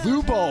get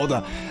blue balled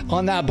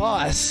on that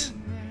boss?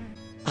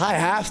 I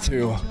have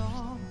to.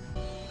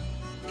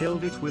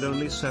 Killed it with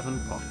only 7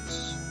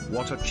 pots.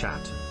 What a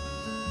chat.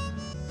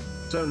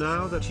 So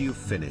now that you've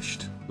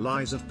finished,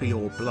 Lies of P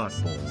or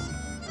Bloodborne?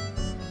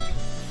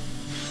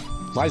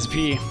 Lies of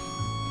P,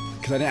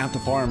 because I didn't have to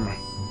farm.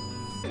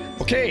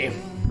 Okay,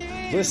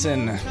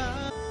 listen.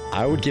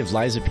 I would give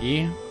Lies of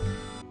P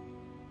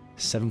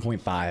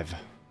 7.5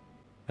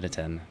 out of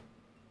 10.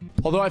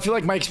 Although I feel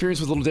like my experience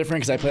was a little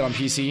different because I played on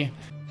PC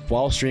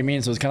while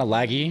streaming, so it was kind of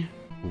laggy.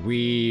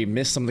 We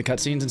missed some of the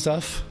cutscenes and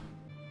stuff.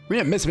 We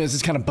didn't miss them, it was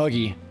just kind of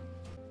buggy.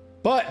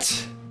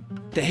 But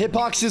the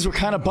hitboxes were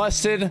kind of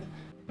busted.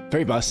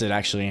 Very busted,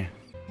 actually.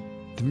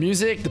 The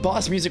music, the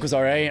boss music was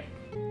alright.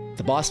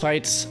 The boss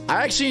fights,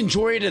 I actually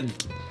enjoyed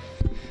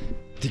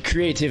the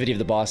creativity of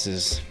the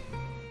bosses.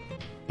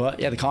 But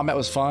yeah, the combat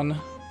was fun.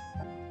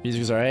 Music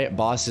was alright.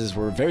 Bosses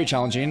were very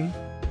challenging.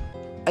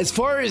 As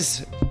far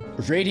as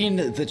rating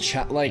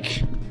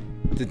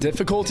the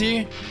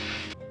difficulty,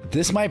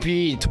 this might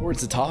be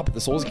towards the top of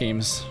the Souls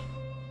games.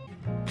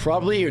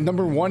 Probably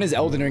number 1 is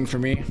Elden Ring for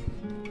me,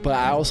 but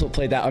I also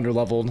played that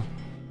underleveled.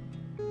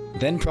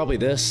 Then probably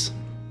this.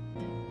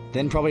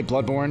 Then probably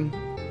Bloodborne,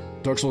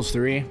 Dark Souls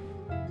 3.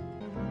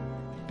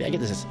 Yeah, I get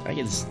this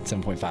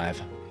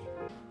 7.5.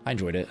 I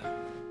enjoyed it.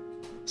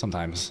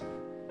 Sometimes.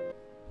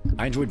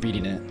 I enjoyed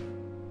beating it.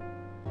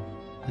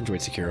 I enjoyed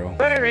Sekiro.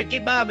 Hey, Ricky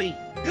Bobby.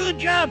 Good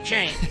job,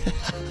 Shane.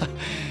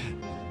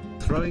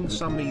 Throwing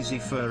some easy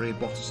furry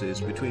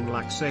bosses between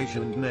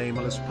Laxation and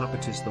nameless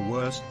puppet is the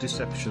worst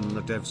deception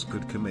the devs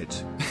could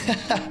commit.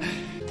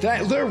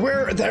 There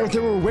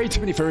were way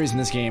too many furries in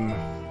this game.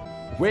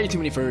 Way too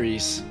many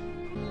furries.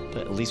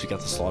 But at least we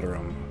got to slaughter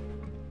them.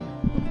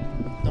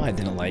 No, I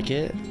didn't like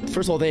it.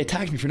 First of all, they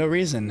attacked me for no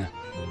reason.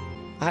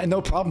 I had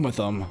no problem with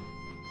them.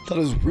 Thought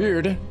it was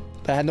weird,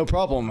 but I had no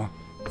problem.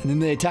 And then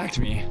they attacked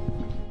me.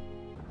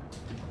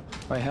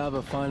 I have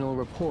a final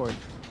report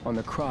on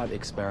the Krot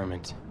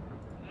experiment.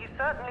 You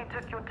certainly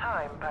took your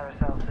time,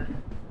 Paracelsus.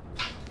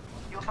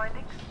 Your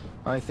findings?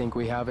 I think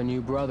we have a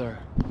new brother.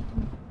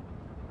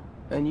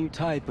 A new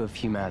type of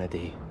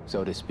humanity,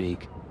 so to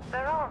speak.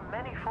 There are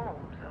many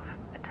forms of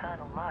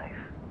eternal life.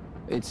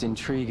 It's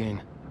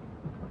intriguing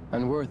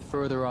and worth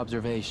further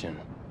observation.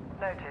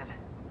 Noted.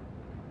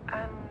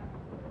 And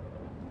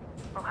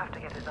we'll have to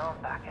get his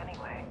arm back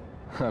anyway.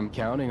 I'm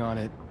counting on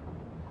it.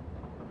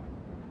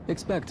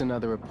 Expect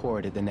another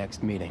report at the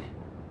next meeting.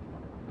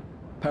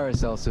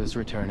 Paracelsus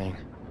returning.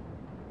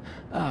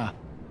 Ah,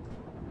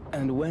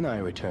 and when I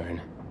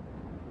return,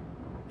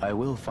 I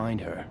will find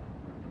her.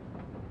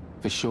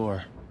 For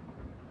sure.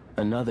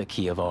 Another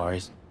key of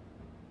ours.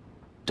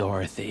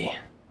 Dorothy.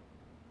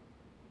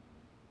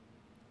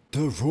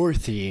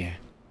 Dorothy.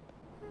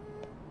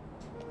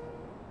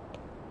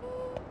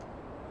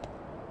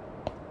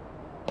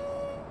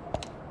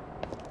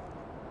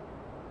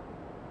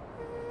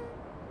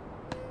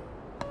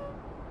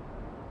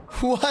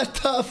 What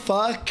the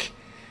fuck?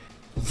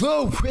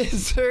 The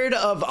Wizard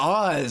of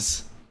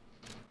Oz.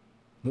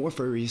 More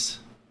furries.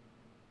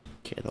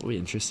 Okay, that'll be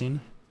interesting.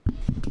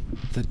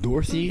 The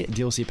Dorothy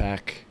DLC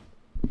pack.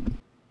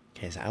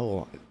 Okay, so I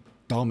will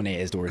dominate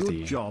as Dorothy.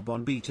 Good job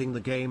on beating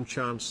the game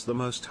Chance, the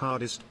most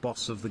hardest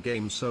boss of the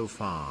game so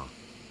far.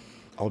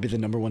 I'll be the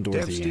 #1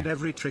 Dorothy. Devs did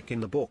every trick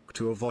in the book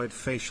to avoid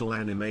facial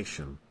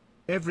animation.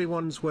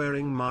 Everyone's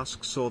wearing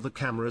masks or the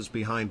cameras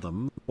behind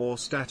them, or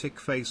static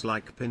face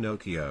like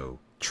Pinocchio.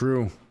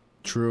 True.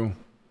 True.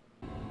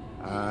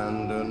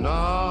 And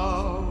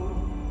now,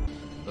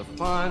 the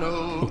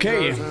final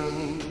Okay.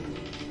 curtain,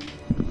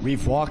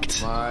 We've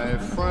walked my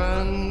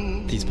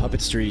friend. these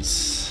puppet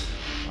streets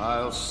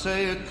I'll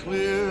say it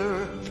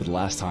clear. for the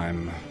last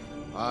time.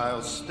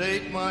 I'll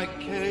state my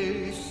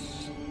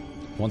case.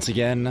 Once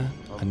again,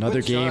 another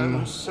which game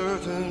I'm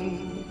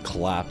certain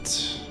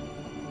collapsed.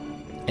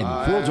 And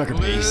world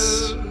record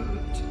pace.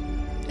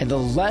 And the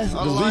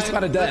least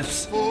amount of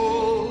deaths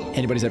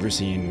anybody's ever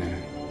seen.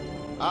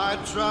 I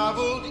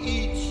traveled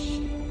each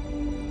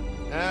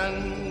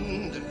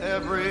and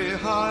every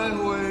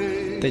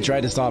highway. They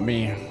tried to stop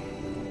me,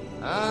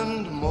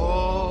 And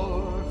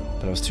more,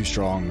 but I was too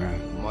strong,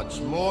 much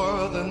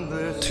more than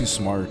this. too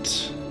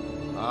smart,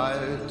 I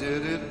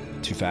did it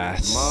too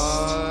fast.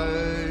 my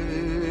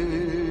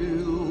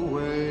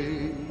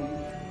way.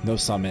 No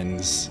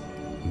summons.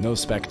 No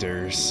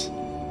specters.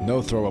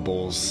 No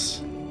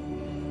throwables.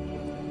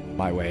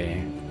 My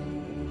way.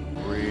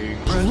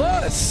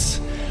 Plus,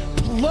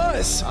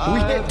 we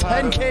hit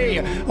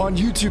 10K on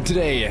YouTube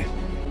today.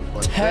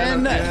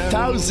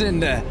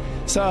 10,000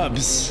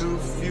 subs.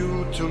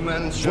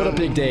 What a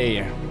big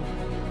day.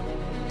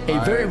 A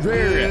very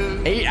rare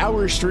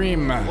 8-hour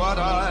stream. What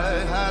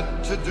I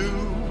had to do.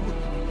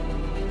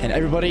 And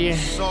everybody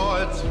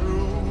saw it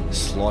through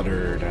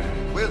slaughtered.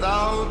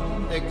 Without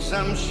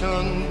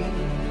exemption.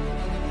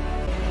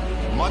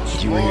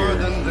 Much more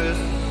than this.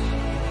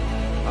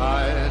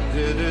 I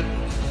did it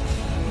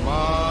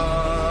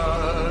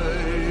my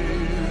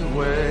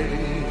way.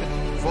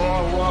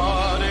 For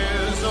what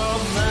is a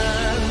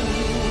man?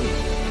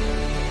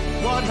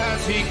 What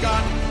has he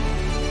got?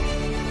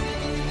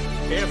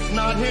 If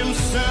not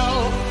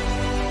himself,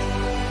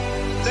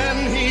 then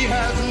he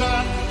has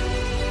not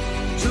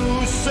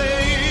to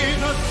say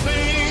the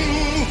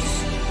things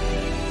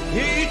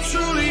he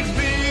truly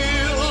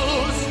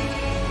feels,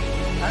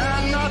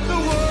 and not the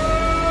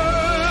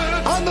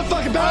words. I'm the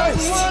fucking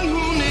best! I'm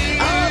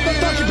the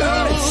fucking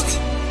best!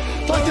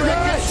 Fuck the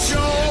rats!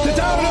 The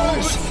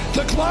downers!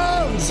 The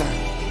clowns!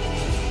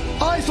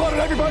 I slaughtered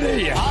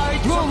everybody!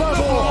 Low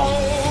level!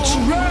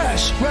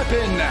 Trash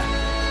weapon!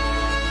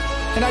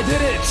 And I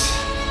did it!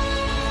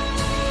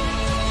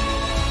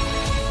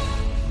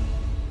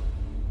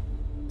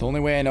 The only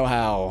way I know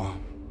how.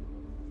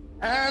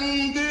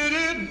 And did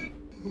it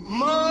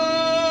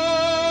my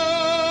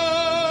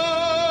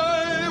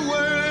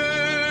way.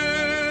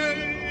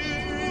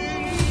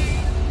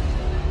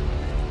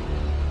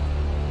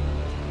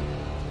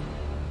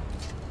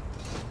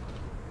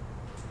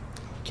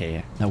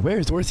 Okay, now where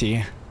is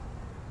Dorothy?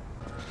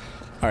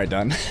 Alright,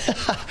 done.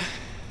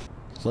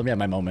 Let me have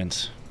my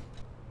moment.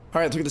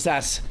 Alright, let's look at the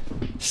stats.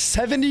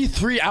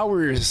 73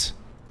 hours.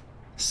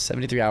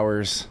 73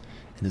 hours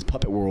in this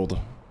puppet world.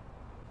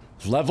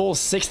 Level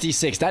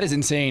 66. That is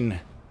insane.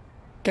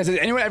 Guys, has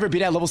anyone ever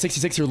beat at level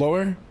 66 or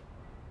lower?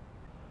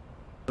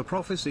 The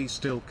prophecy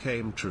still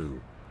came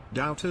true.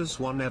 Doubters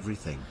won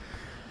everything.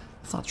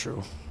 That's not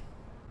true.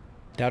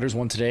 Doubters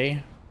won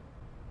today,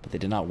 but they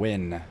did not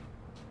win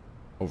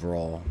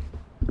overall.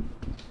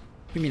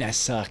 What do you mean I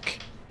suck?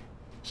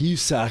 You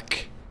suck.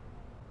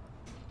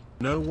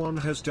 No one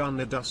has done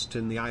a dust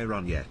in the eye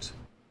run yet.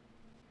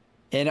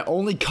 And it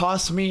only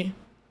cost me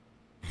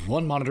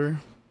one monitor.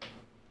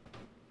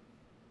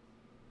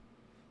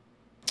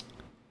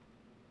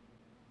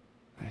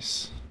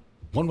 Nice.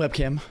 One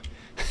webcam.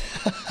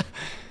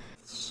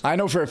 I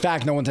know for a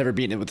fact no one's ever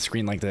beaten it with a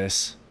screen like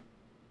this.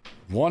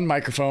 One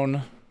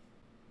microphone.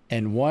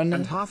 And one...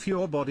 And half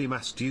your body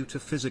mass due to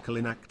physical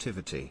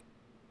inactivity.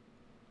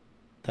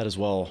 That as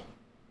well.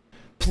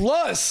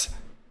 Plus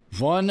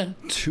one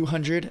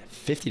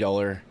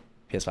 $250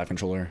 PS5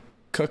 controller.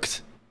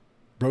 Cooked.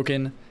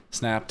 Broken.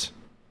 Snapped.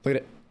 Look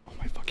at it. Oh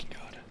my fucking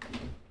god.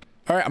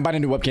 Alright, I'm buying a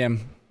new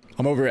webcam.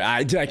 I'm over it.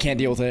 I can't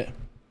deal with it.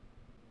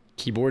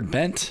 Keyboard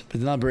bent, but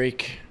did not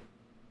break.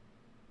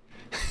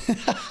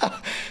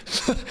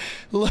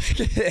 Look at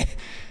it.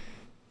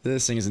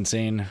 This thing is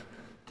insane.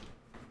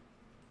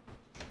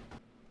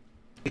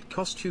 It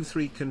cost you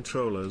 3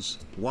 controllers,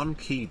 1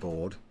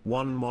 keyboard,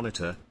 1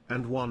 monitor,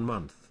 and 1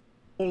 month.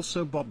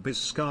 Also, Bob is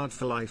scarred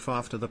for life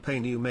after the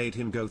pain you made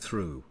him go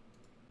through.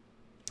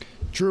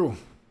 True.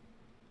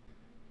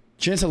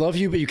 Chance, I love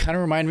you, but you kind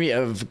of remind me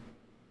of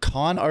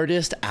con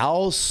artist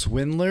Al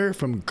Swindler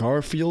from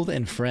Garfield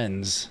and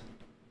Friends.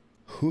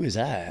 Who is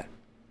that?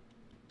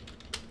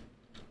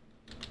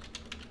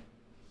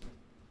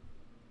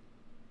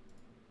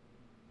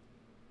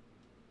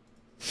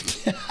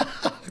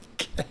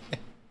 Okay.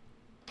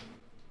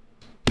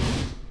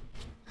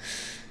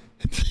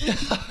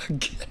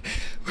 Okay.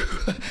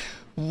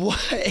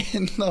 What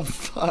in the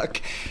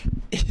fuck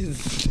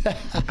is that?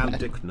 And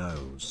Dick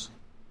knows.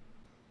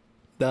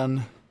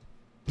 Done.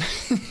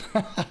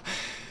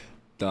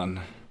 Done.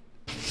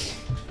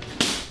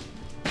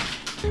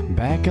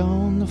 Back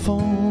on the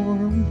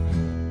farm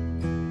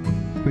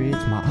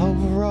with my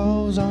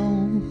overalls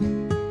on.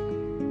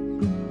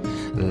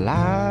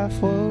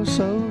 Life was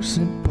so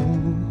simple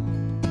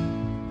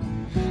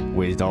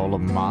with all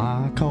of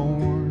my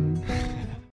corn.